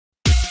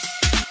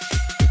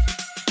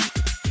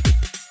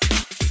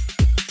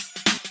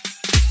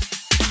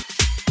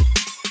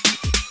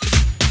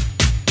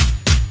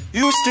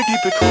Used to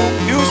keep it cool,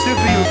 used to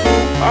be a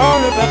fool.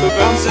 All about the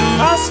bounce in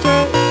my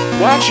step.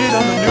 Watch it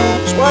on the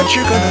news, what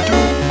you gonna do?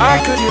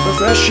 I could hit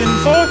refresh and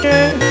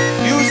forget.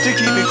 Used to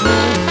keep it cool.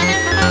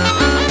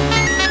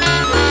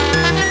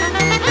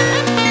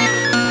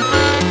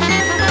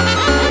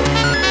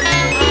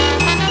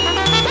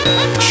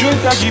 Should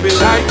I keep it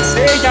light,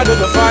 stay out of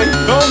the fight?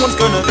 No one's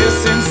gonna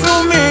listen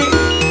to me.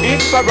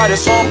 If I write a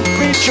song,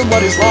 preaching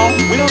what is wrong,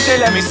 we don't say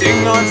let me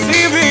sing on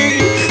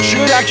TV.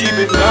 Should I keep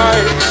it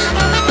light?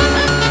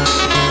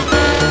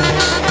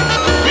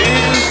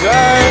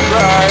 Inside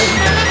right.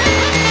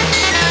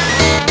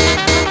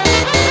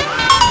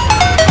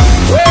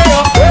 Way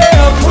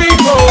up we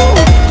go.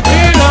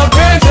 In up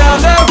and down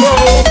that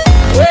road.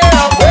 Way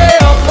up,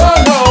 oh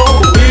no.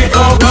 We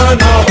gon' burn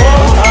the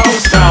whole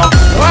house down.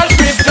 Watch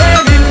me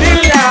standing in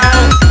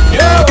line.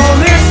 You're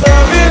only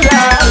serving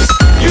lies.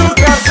 You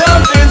got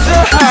something to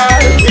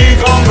hide. We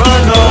gon'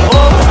 burn the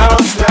whole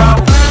house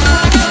down.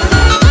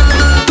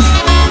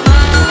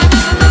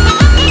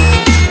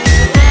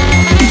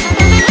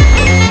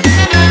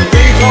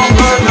 We gon'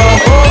 burn the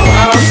whole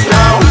house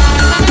down.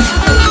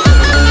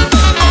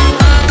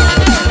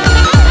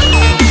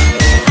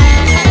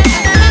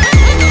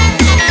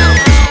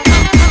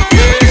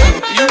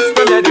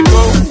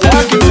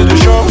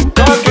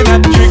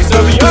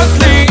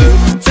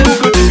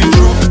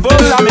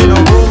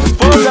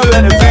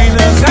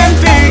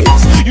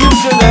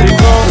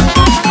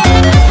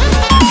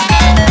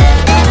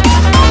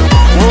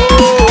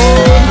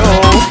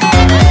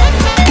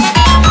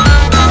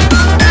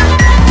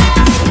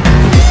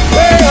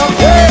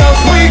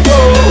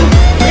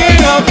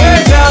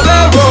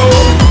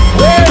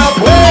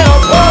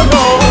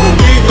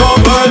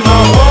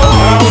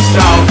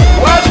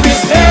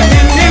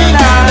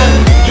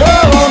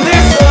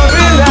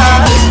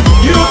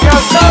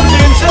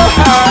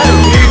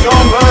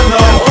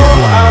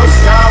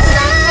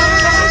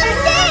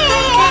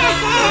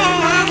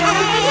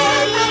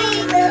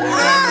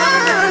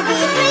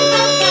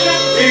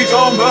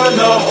 Burn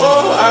the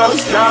whole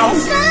house down.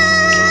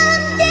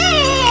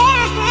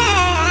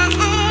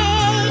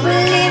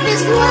 We'll live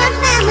as one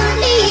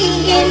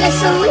family, and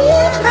that's a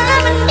real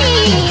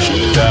harmony.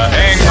 Should I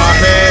hang my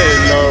head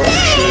low?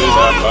 Should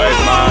I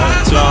bite my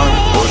tongue?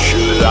 Or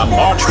should I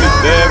march with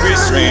every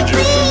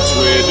stranger from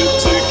Twitter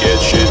to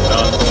get shit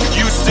done?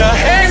 Used to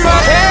hang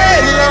my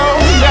head low,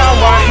 now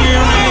I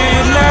hear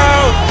it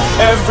loud.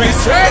 Every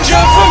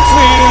stranger from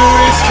Twitter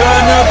is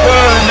gonna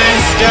burn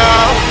this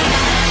down.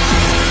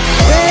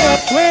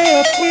 Way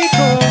up we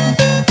go,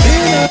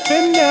 in up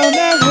and down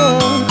that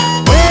road.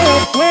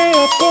 Way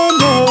up, oh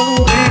no,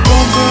 we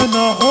gon' burn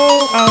the